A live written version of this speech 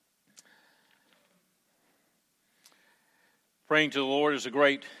Praying to the Lord is a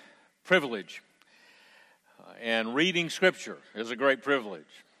great privilege, and reading Scripture is a great privilege.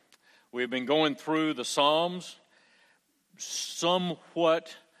 We've been going through the Psalms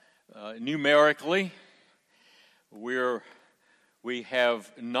somewhat numerically. We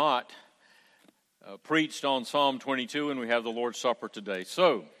have not preached on Psalm 22, and we have the Lord's Supper today.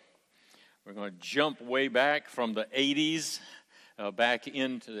 So, we're going to jump way back from the 80s, back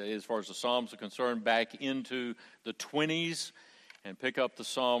into, as far as the Psalms are concerned, back into the 20s, and pick up the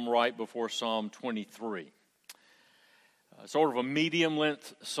Psalm right before Psalm 23. Sort of a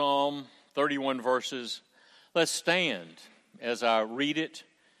medium-length Psalm, 31 verses. Let's stand as I read it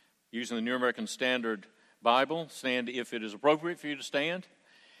using the New American Standard Bible. Stand if it is appropriate for you to stand,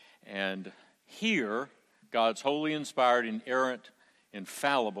 and hear God's holy, inspired, inerrant,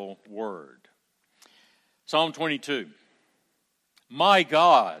 infallible word. Psalm 22. My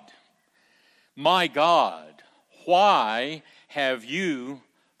God, why have you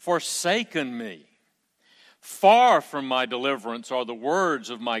forsaken me? Far from my deliverance are the words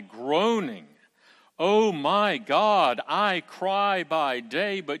of my groaning. O my God, I cry by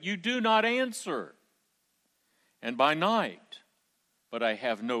day, but you do not answer, and by night, but I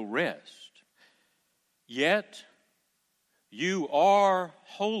have no rest. Yet you are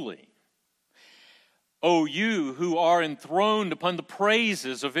holy, O you who are enthroned upon the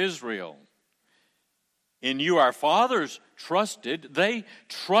praises of Israel. In you our fathers trusted. They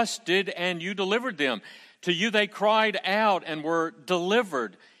trusted and you delivered them. To you they cried out and were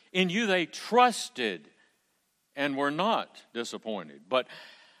delivered. In you they trusted and were not disappointed. But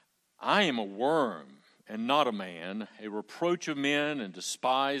I am a worm and not a man, a reproach of men and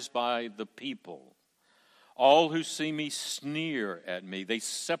despised by the people. All who see me sneer at me. They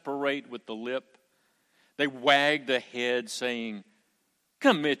separate with the lip. They wag the head, saying,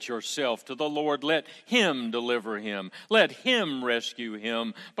 commit yourself to the Lord. Let him deliver him. Let him rescue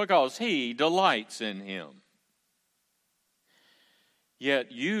him, because he delights in him.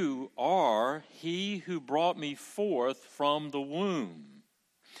 Yet you are he who brought me forth from the womb.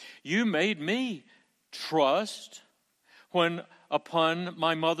 You made me trust when upon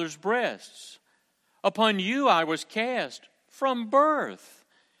my mother's breasts. Upon you I was cast from birth.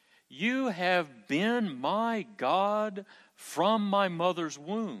 You have been my God from my mother's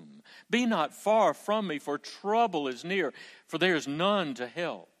womb. Be not far from me, for trouble is near, for there is none to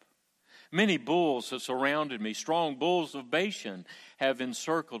help. Many bulls have surrounded me. Strong bulls of Bashan have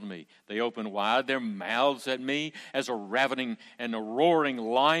encircled me. They open wide their mouths at me as a ravening and a roaring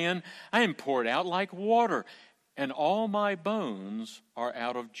lion. I am poured out like water, and all my bones are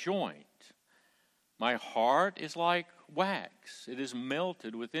out of joint. My heart is like wax. It is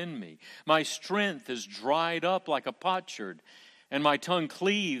melted within me. My strength is dried up like a potsherd, and my tongue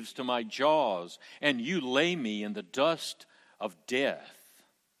cleaves to my jaws, and you lay me in the dust of death.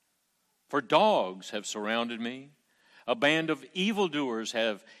 For dogs have surrounded me. A band of evildoers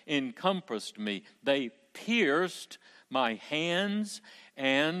have encompassed me. They pierced my hands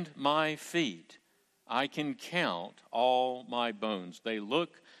and my feet. I can count all my bones. They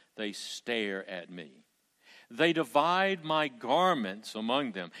look, they stare at me. They divide my garments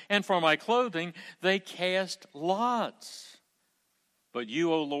among them, and for my clothing they cast lots. But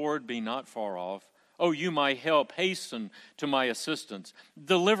you, O Lord, be not far off. O you, my help, hasten to my assistance.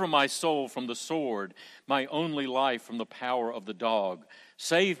 Deliver my soul from the sword, my only life from the power of the dog.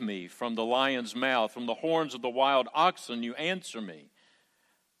 Save me from the lion's mouth, from the horns of the wild oxen. You answer me.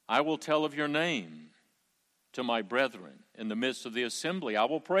 I will tell of your name to my brethren in the midst of the assembly. I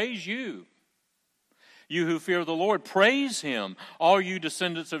will praise you. You who fear the Lord, praise him. All you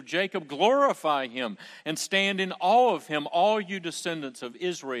descendants of Jacob, glorify him and stand in awe of him, all you descendants of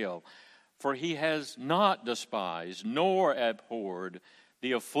Israel. For he has not despised nor abhorred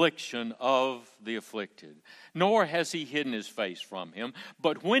the affliction of the afflicted, nor has he hidden his face from him.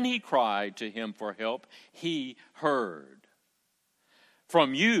 But when he cried to him for help, he heard.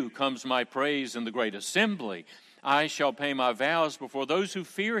 From you comes my praise in the great assembly. I shall pay my vows before those who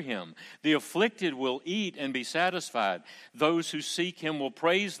fear him. The afflicted will eat and be satisfied. Those who seek him will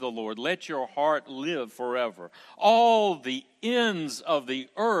praise the Lord. Let your heart live forever. All the ends of the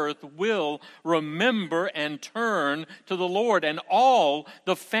earth will remember and turn to the Lord, and all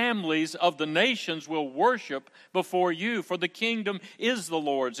the families of the nations will worship before you. For the kingdom is the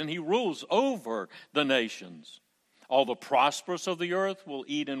Lord's, and he rules over the nations. All the prosperous of the earth will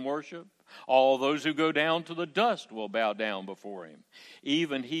eat and worship. All those who go down to the dust will bow down before him,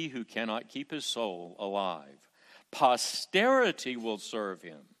 even he who cannot keep his soul alive. Posterity will serve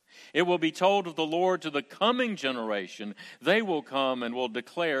him. It will be told of the Lord to the coming generation. They will come and will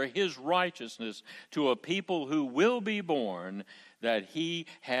declare his righteousness to a people who will be born, that he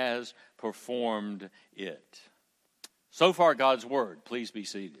has performed it. So far, God's word. Please be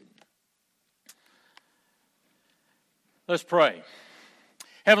seated. Let's pray.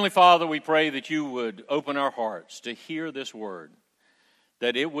 Heavenly Father, we pray that you would open our hearts to hear this word,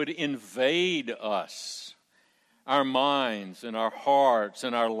 that it would invade us, our minds and our hearts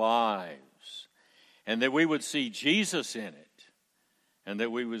and our lives, and that we would see Jesus in it, and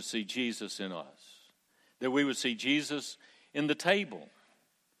that we would see Jesus in us, that we would see Jesus in the table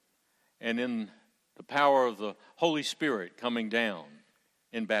and in the power of the Holy Spirit coming down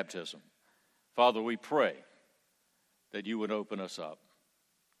in baptism. Father, we pray that you would open us up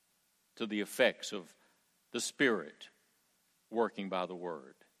to the effects of the Spirit working by the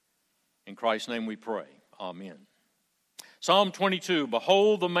Word. In Christ's name we pray. Amen. Psalm 22,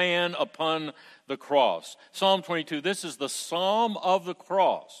 behold the man upon the cross. Psalm 22, this is the Psalm of the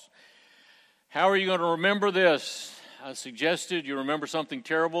cross. How are you going to remember this? I suggested you remember something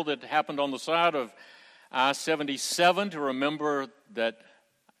terrible that happened on the side of I-77 to remember that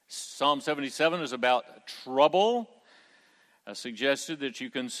Psalm 77 is about trouble. I suggested that you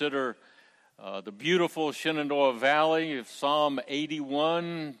consider the beautiful Shenandoah Valley of Psalm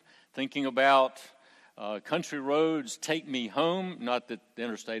 81, thinking about country roads take me home. Not that the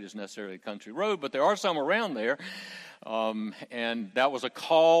interstate is necessarily a country road, but there are some around there. And that was a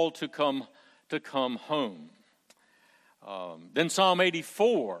call to come home. Then Psalm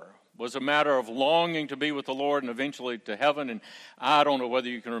 84 was a matter of longing to be with the Lord and eventually to heaven. And I don't know whether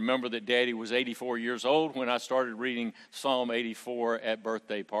you can remember that Daddy was 84 years old when I started reading Psalm 84 at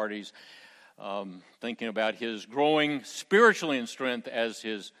birthday parties, thinking about his growing spiritually in strength as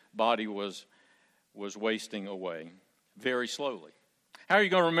his body was wasting away very slowly. How are you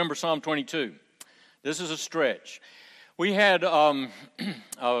going to remember Psalm 22? This is a stretch. We had a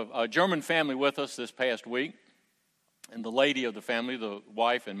German family with us this past week, and the lady of the family, the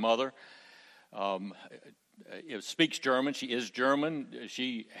wife and mother, speaks German. She is German.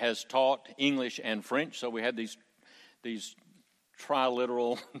 She has taught English and French, so we had these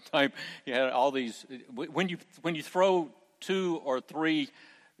triliteral type. You had all these. When you throw two or three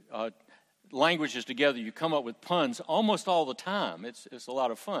languages together, you come up with puns almost all the time. It's a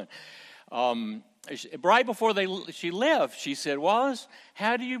lot of fun. Right before she left, she said, "Wallace,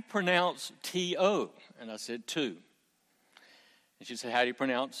 how do you pronounce T-O?" And I said, "two." And she said, "How do you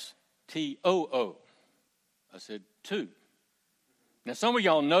pronounce T-O-O?" I said, "two." Now, some of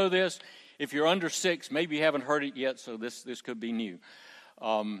y'all know this. If you're under 6, maybe you haven't heard it yet, so this could be new.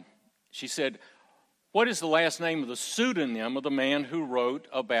 She said, "What is the last name of the pseudonym of the man who wrote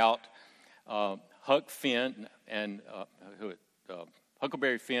about Huck Finn and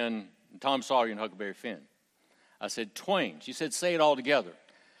Huckleberry Finn, Tom Sawyer and Huckleberry Finn?" I said, "Twain." She said, "Say it all together.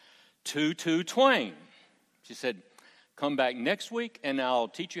 2 Twain." She said, "Come back next week and I'll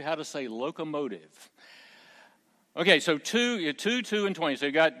teach you how to say locomotive." Okay, so 2, and 20. So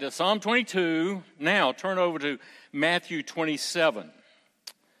you got Psalm 22. Now turn over to Matthew 27.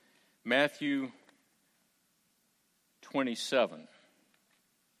 Matthew 27.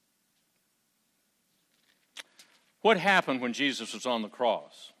 What happened when Jesus was on the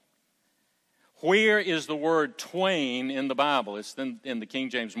cross? Where is the word twain in the Bible? It's in the King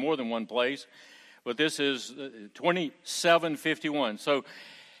James more than one place, but this is 27:51. So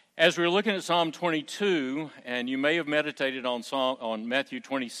as we're looking at Psalm 22, and you may have meditated on Matthew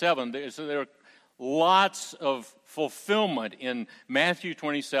 27, there are lots of fulfillment in Matthew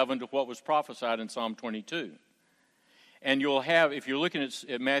 27 to what was prophesied in Psalm 22. And you'll have, if you're looking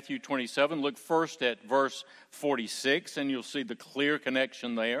at Matthew 27, look first at verse 46, and you'll see the clear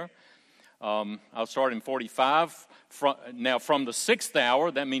connection there. I'll start in 45. Now, from the 6th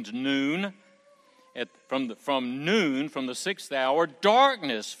hour, that means noon. From noon, from the 6th hour,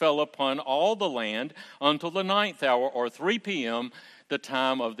 darkness fell upon all the land until the 9th hour, or 3 p.m., the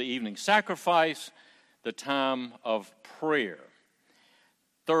time of the evening sacrifice, the time of prayer.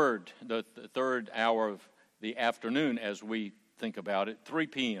 The third hour of the afternoon, as we think about it, 3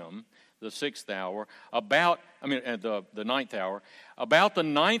 p.m., the 6th hour, the 9th hour. About the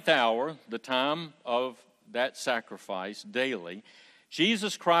 9th hour, the time of that sacrifice daily,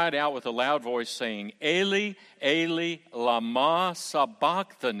 Jesus cried out with a loud voice, saying, "Eli, Eli, lama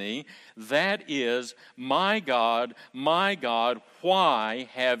sabachthani," that is, my God, why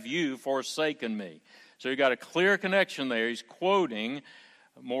have you forsaken me?" So you got a clear connection there. He's quoting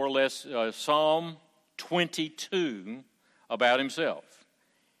more or less Psalm 22 about himself.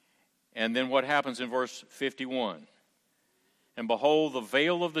 And then what happens in verse 51? And behold, the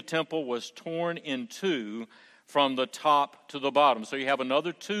veil of the temple was torn in two from the top to the bottom. So you have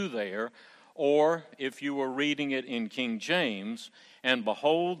another two there. Or if you were reading it in King James, and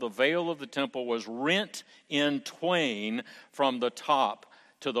behold, the veil of the temple was rent in twain from the top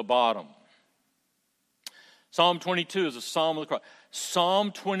to the bottom. Psalm 22 is a psalm of the cross.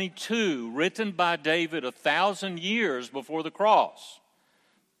 Psalm 22, written by David 1,000 years before the cross,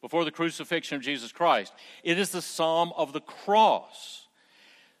 before the crucifixion of Jesus Christ. It is the psalm of the cross.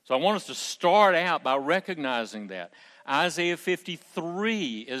 So I want us to start out by recognizing that. Isaiah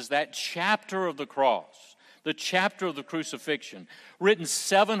 53 is that chapter of the cross, the chapter of the crucifixion, written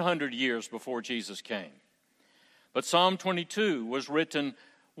 700 years before Jesus came. But Psalm 22 was written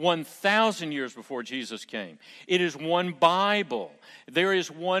 1,000 years before Jesus came. It is one Bible. There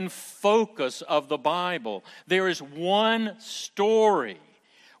is one focus of the Bible. There is one story,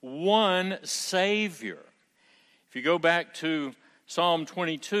 one Savior. If you go back to Psalm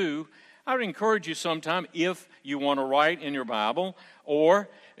 22, I would encourage you sometime, if you want to write in your Bible, or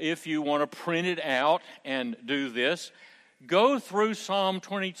if you want to print it out and do this, go through Psalm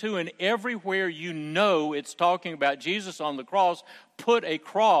 22, and everywhere you know it's talking about Jesus on the cross, put a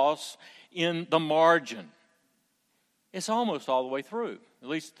cross in the margin. It's almost all the way through, at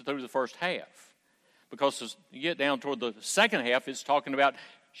least through the first half. Because as you get down toward the second half, it's talking about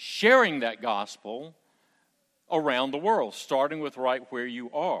sharing that gospel around the world, starting with right where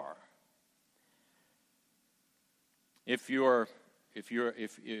you are. If you are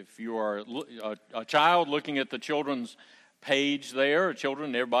a child looking at the children's page there,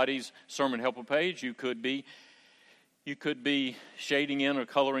 children, everybody's sermon helper page, you could be shading in or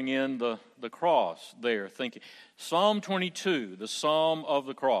coloring in the cross there, thinking. Psalm 22, the Psalm of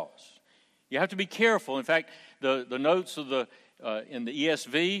the Cross. You have to be careful. In fact, the notes of in the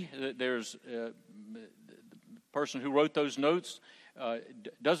ESV, there's the person who wrote those notes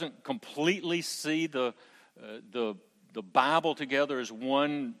doesn't completely see the Bible together as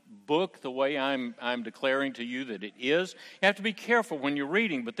one book the way I'm declaring to you that it is. You have to be careful when you're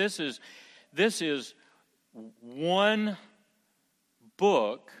reading, but this is one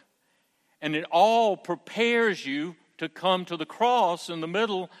book, and it all prepares you to come to the cross in the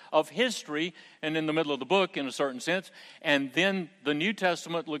middle of history and in the middle of the book in a certain sense, and then the New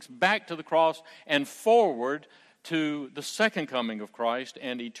Testament looks back to the cross and forward to the second coming of Christ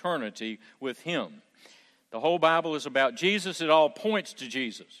and eternity with Him. The whole Bible is about Jesus. It all points to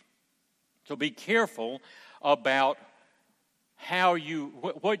Jesus. So be careful about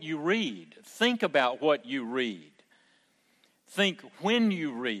what you read. Think about what you read. Think when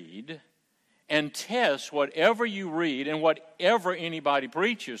you read, and test whatever you read and whatever anybody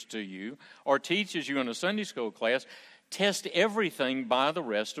preaches to you or teaches you in a Sunday school class. Test everything by the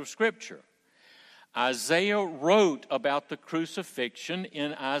rest of Scripture. Isaiah wrote about the crucifixion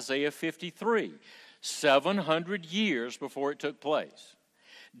in Isaiah 53. 700 years before it took place.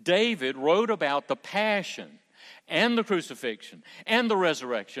 David wrote about the passion and the crucifixion and the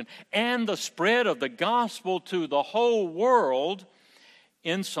resurrection and the spread of the gospel to the whole world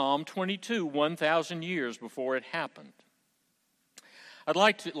in Psalm 22, 1,000 years before it happened. I'd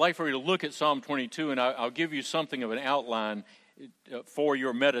like for you to look at Psalm 22, and I'll give you something of an outline for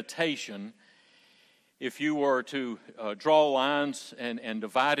your meditation. If you were to draw lines and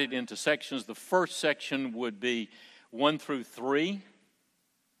divide it into sections, the first section would be 1 through 3.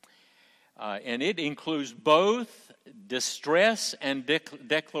 And it includes both distress and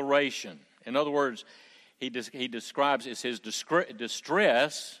declaration. In other words, he describes it's his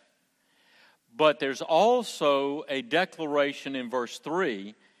distress, but there's also a declaration in verse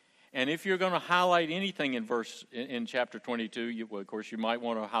 3. And if you're going to highlight anything in chapter 22, of course, you might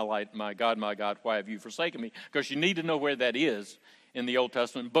want to highlight, my God, why have you forsaken me? Because you need to know where that is in the Old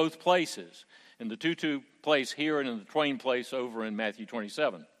Testament, both places. In the two place here and in the twain place over in Matthew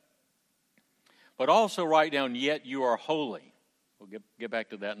 27. But also write down, yet you are holy. We'll get back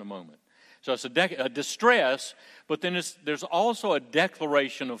to that in a moment. So it's a distress, but then there's also a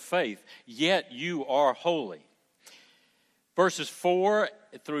declaration of faith. Yet you are holy. Verses 4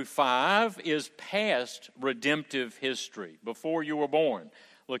 through 5 is past redemptive history, before you were born.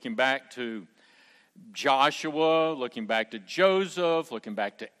 Looking back to Joshua, looking back to Joseph, looking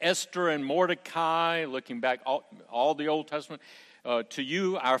back to Esther and Mordecai, looking back all the Old Testament. To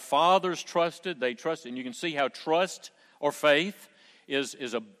you, our fathers trusted, they trusted. And you can see how trust or faith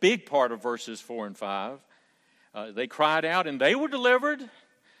is a big part of verses 4 and 5. They cried out and they were delivered.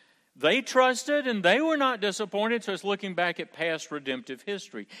 They trusted and they were not disappointed. So it's looking back at past redemptive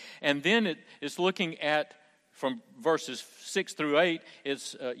history. And then it's looking at, from verses 6 through 8,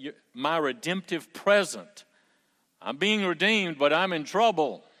 it's my redemptive present. I'm being redeemed, but I'm in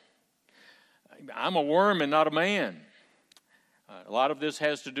trouble. I'm a worm and not a man. A lot of this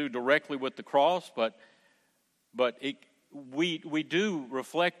has to do directly with the cross, but we do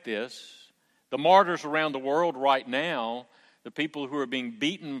reflect this. The martyrs around the world right now, the people who are being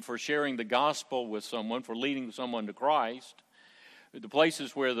beaten for sharing the gospel with someone, for leading someone to Christ, the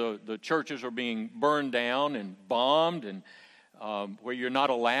places where the churches are being burned down and bombed, and where you're not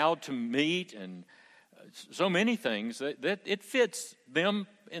allowed to meet, and so many things that it fits them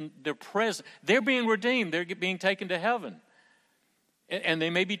in their present. They're being redeemed. They're being taken to heaven. And they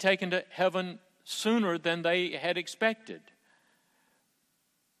may be taken to heaven sooner than they had expected.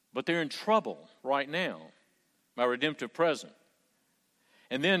 But they're in trouble right now, my redemptive present.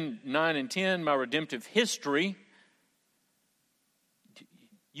 And then 9 and 10, my redemptive history.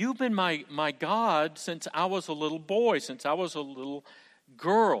 You've been my God since I was a little boy, since I was a little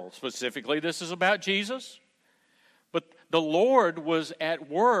girl. Specifically, this is about Jesus. But the Lord was at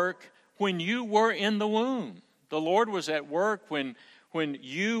work when you were in the womb. The Lord was at work when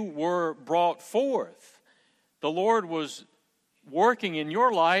you were brought forth. The Lord was working in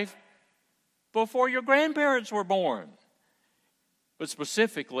your life before your grandparents were born. But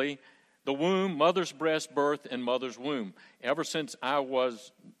specifically, the womb, mother's breast, birth, and mother's womb. Ever since I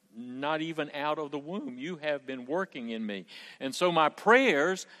was not even out of the womb, you have been working in me. And so my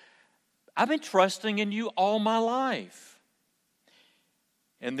prayers, I've been trusting in you all my life.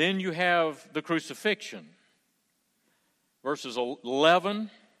 And then you have the crucifixion. Verses 11,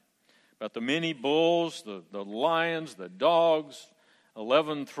 about the many bulls, the lions, the dogs.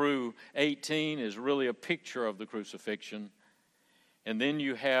 11 through 18 is really a picture of the crucifixion. And then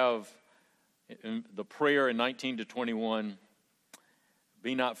you have the prayer in 19 to 21,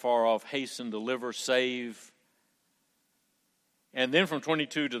 be not far off, hasten, deliver, save. And then from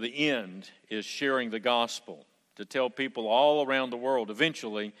 22 to the end is sharing the gospel, to tell people all around the world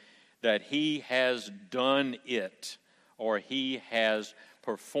eventually that he has done it, or he has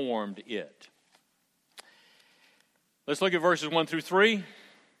performed it. Let's look at verses 1 through 3.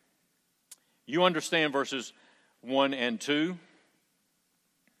 You understand verses 1 and 2.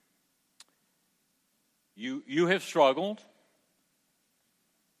 You have struggled.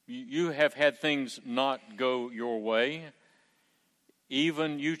 You have had things not go your way.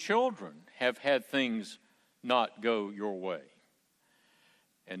 Even you children have had things not go your way.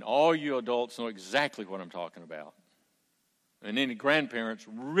 And all you adults know exactly what I'm talking about. And any grandparents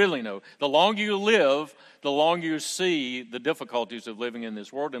really know. The longer you live, the longer you see the difficulties of living in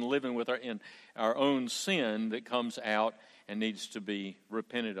this world and living with our own sin that comes out and needs to be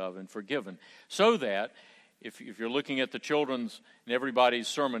repented of and forgiven. So that if you're looking at the children's and everybody's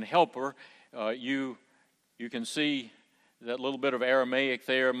sermon helper, you can see that little bit of Aramaic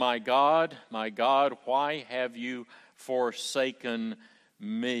there. My God, why have you forsaken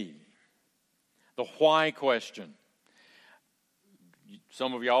me? The why question.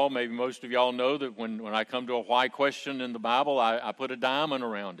 Some of y'all, maybe most of y'all know that when I come to a why question in the Bible, I put a diamond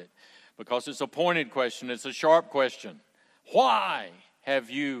around it because it's a pointed question. It's a sharp question. Why have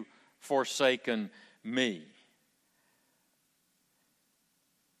you forsaken me?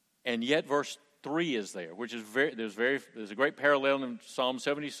 And yet verse 3 is there, which is there's a great parallel in Psalm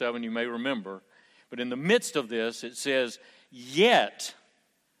 77, you may remember. But in the midst of this, it says, yet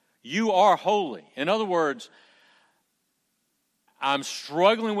you are holy. In other words, I'm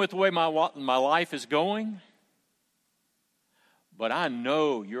struggling with the way my life is going, but I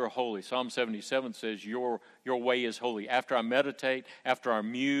know you're holy. Psalm 77 says your way is holy. After I meditate, after I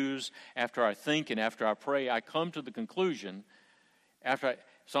muse, after I think, and after I pray, I come to the conclusion,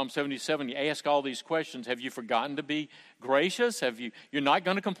 Psalm 77, you ask all these questions. Have you forgotten to be gracious? You're not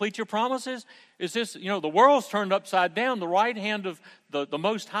going to complete your promises? Is this, the world's turned upside down. The right hand of the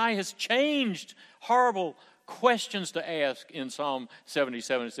Most High has changed. Horrible questions to ask in Psalm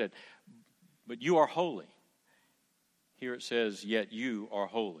 77. It said, but you are holy. Here it says, yet you are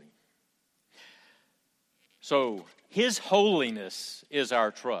holy. So his holiness is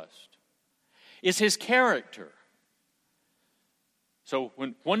our trust. It's his character. So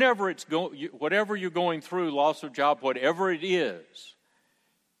whenever whatever you're going through, loss of job, whatever it is,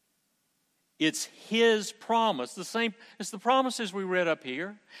 it's his promise. It's the promises we read up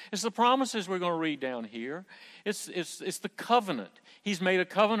here. It's the promises we're going to read down here. It's the covenant. He's made a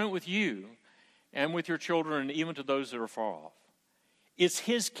covenant with you and with your children and even to those that are far off. It's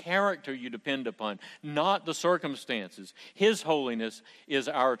his character you depend upon, not the circumstances. His holiness is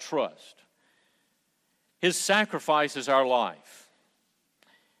our trust. His sacrifice is our life.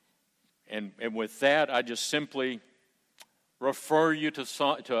 And with that, I just simply refer you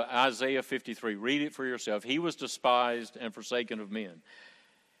to Isaiah 53. Read it for yourself. He was despised and forsaken of men.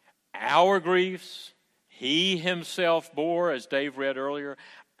 Our griefs, he himself bore, as Dave read earlier.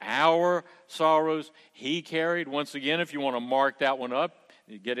 Our sorrows, he carried. Once again, if you want to mark that one up,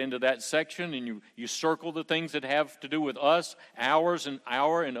 you get into that section and you circle the things that have to do with us, ours and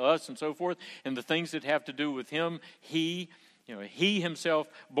our and us and so forth, and the things that have to do with him, he himself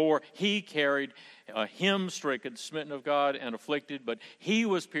bore, he carried, him stricken, smitten of God, and afflicted, but he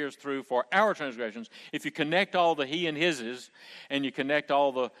was pierced through for our transgressions. If you connect all the he and his's, and you connect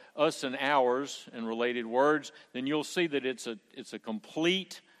all the us and ours and related words, then you'll see that it's a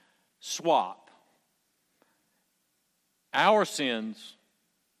complete swap. Our sins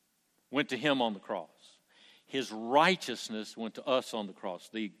went to him on the cross. His righteousness went to us on the cross.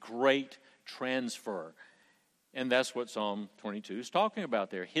 The great transfer. And that's what Psalm 22 is talking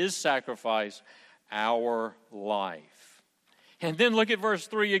about there. His sacrifice, our life. And then look at verse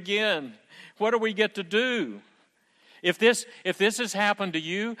 3 again. What do we get to do? If this has happened to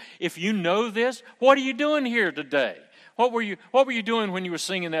you, if you know this, what are you doing here today? What were you doing when you were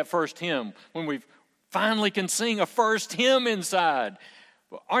singing that first hymn? When we finally can sing a first hymn inside?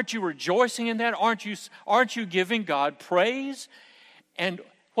 Aren't you rejoicing in that? Aren't you giving God praise? And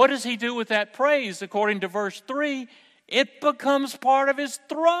what does he do with that praise? According to verse 3, it becomes part of his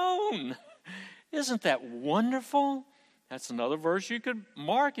throne. Isn't that wonderful? That's another verse you could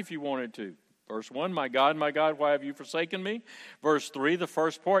mark if you wanted to. Verse 1, my God, why have you forsaken me? Verse 3, the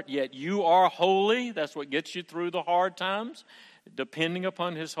first part, yet you are holy. That's what gets you through the hard times. Depending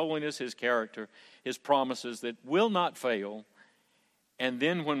upon his holiness, his character, his promises that will not fail. And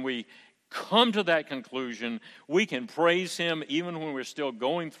then when we come to that conclusion, we can praise him even when we're still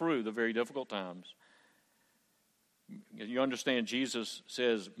going through the very difficult times. You understand, Jesus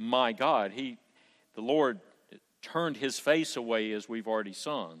says, my God. The Lord turned his face away, as we've already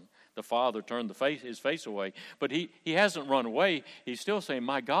sung. The Father turned his face away. But he hasn't run away. He's still saying,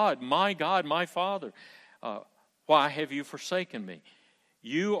 my God, my Father, why have you forsaken me?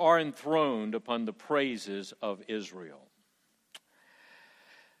 You are enthroned upon the praises of Israel.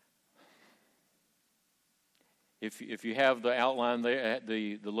 If you have the outline there,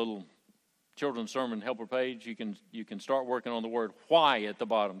 the little children's sermon helper page, you can start working on the word why at the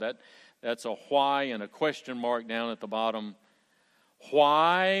bottom. That's a why and a question mark down at the bottom.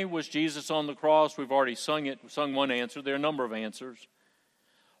 Why was Jesus on the cross? We've already sung one answer. There are a number of answers.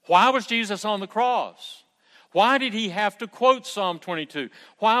 Why was Jesus on the cross? Why did he have to quote Psalm 22?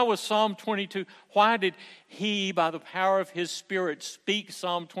 Why was Psalm 22? Why did he, by the power of his Spirit, speak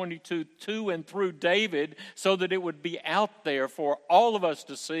Psalm 22 to and through David so that it would be out there for all of us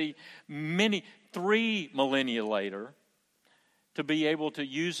to see 3 millennia later, to be able to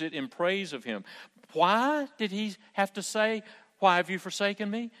use it in praise of him? Why did he have to say, why have you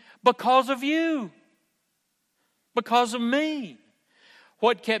forsaken me? Because of you. Because of me.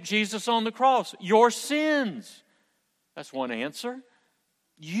 What kept Jesus on the cross? Your sins. That's one answer.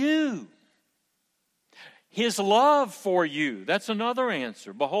 You. His love for you. That's another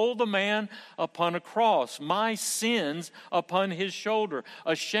answer. Behold the man upon a cross, my sins upon his shoulder.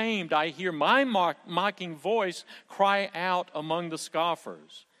 Ashamed, I hear my mocking voice cry out among the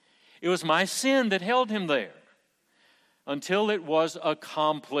scoffers. It was my sin that held him there until it was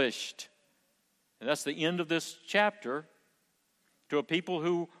accomplished. And that's the end of this chapter. To a people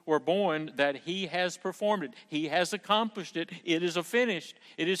who were born, that he has performed it. He has accomplished it. It is finished.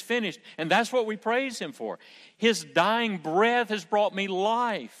 It is finished. And that's what we praise him for. His dying breath has brought me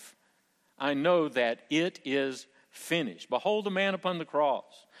life. I know that it is finished. Behold the man upon the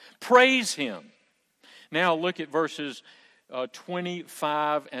cross. Praise him. Now look at verses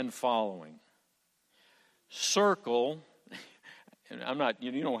 25 and following. Circle, and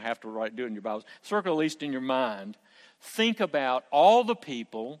you don't have to do it in your Bibles. Circle at least in your mind. Think about all the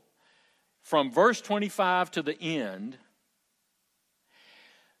people from verse 25 to the end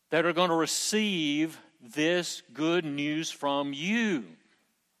that are going to receive this good news from you.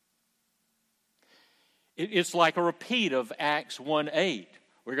 It's like a repeat of Acts 1:8.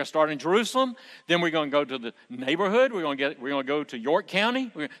 We're going to start in Jerusalem, then we're going to go to the neighborhood. We're going to go to York County.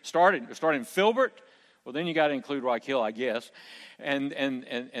 We're going to start in Filbert. Well, then you got to include Rock Hill, I guess, and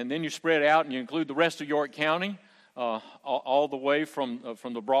then you spread out and you include the rest of York County. All the way from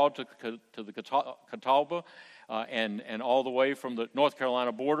the Broad to the Catawba, and all the way from the North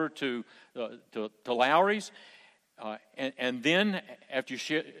Carolina border to Lowry's, and then after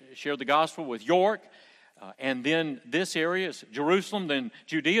you share the gospel with York, and then this area is Jerusalem, then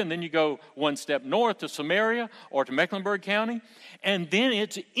Judea, and then you go one step north to Samaria or to Mecklenburg County, and then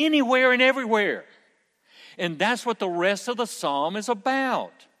it's anywhere and everywhere. And that's what the rest of the psalm is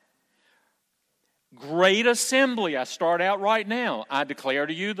about. Great assembly. I start out right now. I declare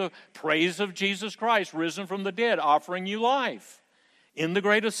to you the praise of Jesus Christ, risen from the dead, offering you life in the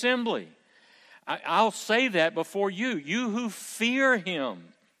great assembly. I'll say that before you who fear him.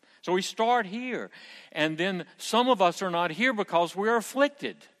 So we start here. And then some of us are not here because we're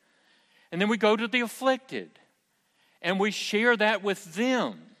afflicted. And then we go to the afflicted. And we share that with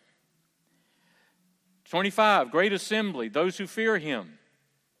them. 25, great assembly, those who fear him.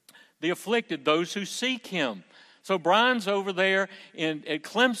 The afflicted, those who seek him. So Brian's over there at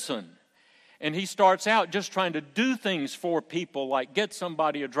Clemson. And he starts out just trying to do things for people, like get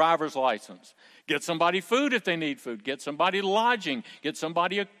somebody a driver's license, get somebody food if they need food, get somebody lodging, get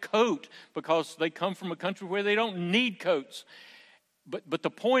somebody a coat because they come from a country where they don't need coats. But the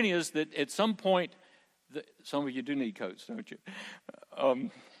point is that at some point, some of you do need coats, don't you?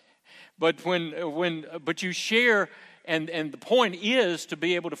 But you share, and the point is to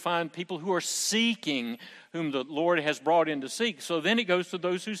be able to find people who are seeking, whom the Lord has brought in to seek. So then it goes to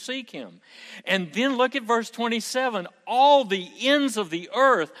those who seek him. And then look at verse 27. All the ends of the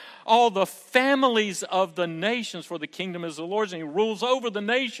earth, all the families of the nations, for the kingdom is the Lord's, and he rules over the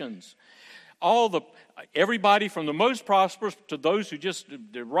nations. Everybody from the most prosperous to those who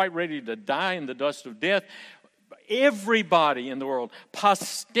they're right ready to die in the dust of death. Everybody in the world,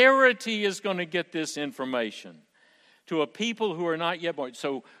 posterity is going to get this information to a people who are not yet born.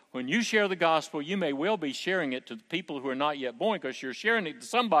 So when you share the gospel, you may well be sharing it to the people who are not yet born because you're sharing it to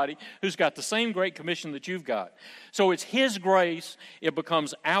somebody who's got the same great commission that you've got. So it's his grace, it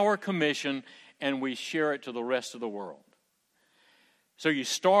becomes our commission, and we share it to the rest of the world. So you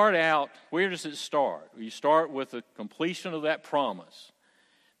start out, where does it start? You start with the completion of that promise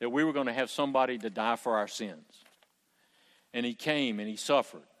that we were going to have somebody to die for our sins. And he came and he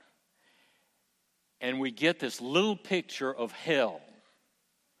suffered. And we get this little picture of hell.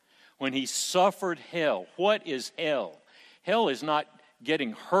 When he suffered hell, what is hell? Hell is not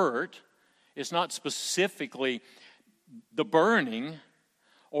getting hurt. It's not specifically the burning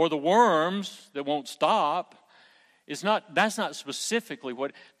or the worms that won't stop. That's not specifically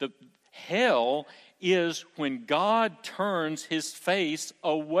what the hell is, when God turns his face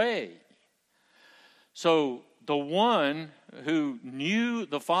away. So the one who knew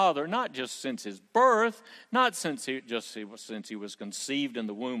the Father, not just since his birth, not since he was conceived in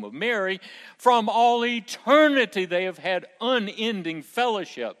the womb of Mary, from all eternity they have had unending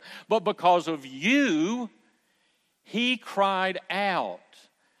fellowship. But because of you, he cried out,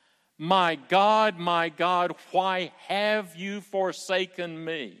 my God, why have you forsaken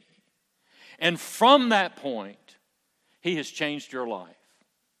me? And from that point, he has changed your life.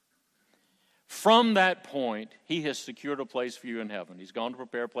 From that point, he has secured a place for you in heaven. He's gone to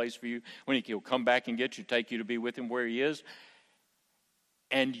prepare a place for you. When he'll come back and get you, take you to be with him where he is.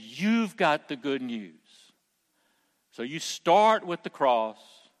 And you've got the good news. So you start with the cross.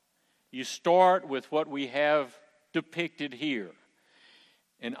 You start with what we have depicted here.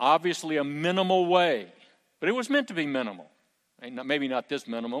 In obviously a minimal way. But it was meant to be minimal. Maybe not this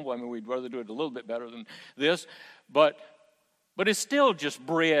minimal. I mean, we'd rather do it a little bit better than this. But it's still just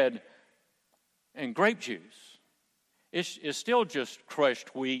bread and grape juice. It's still just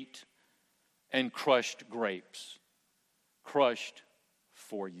crushed wheat and crushed grapes. Crushed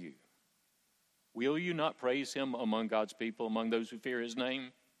for you. Will you not praise him among God's people, among those who fear his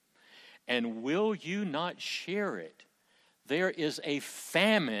name? And will you not share it? There is a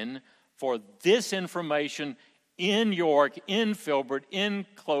famine for this information in York, in Filbert, in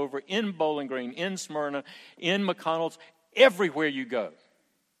Clover, in Bowling Green, in Smyrna, in McConnell's, everywhere you go.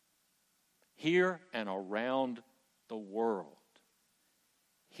 Here and around the world.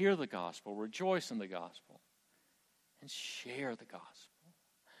 Hear the gospel, rejoice in the gospel, and share the gospel.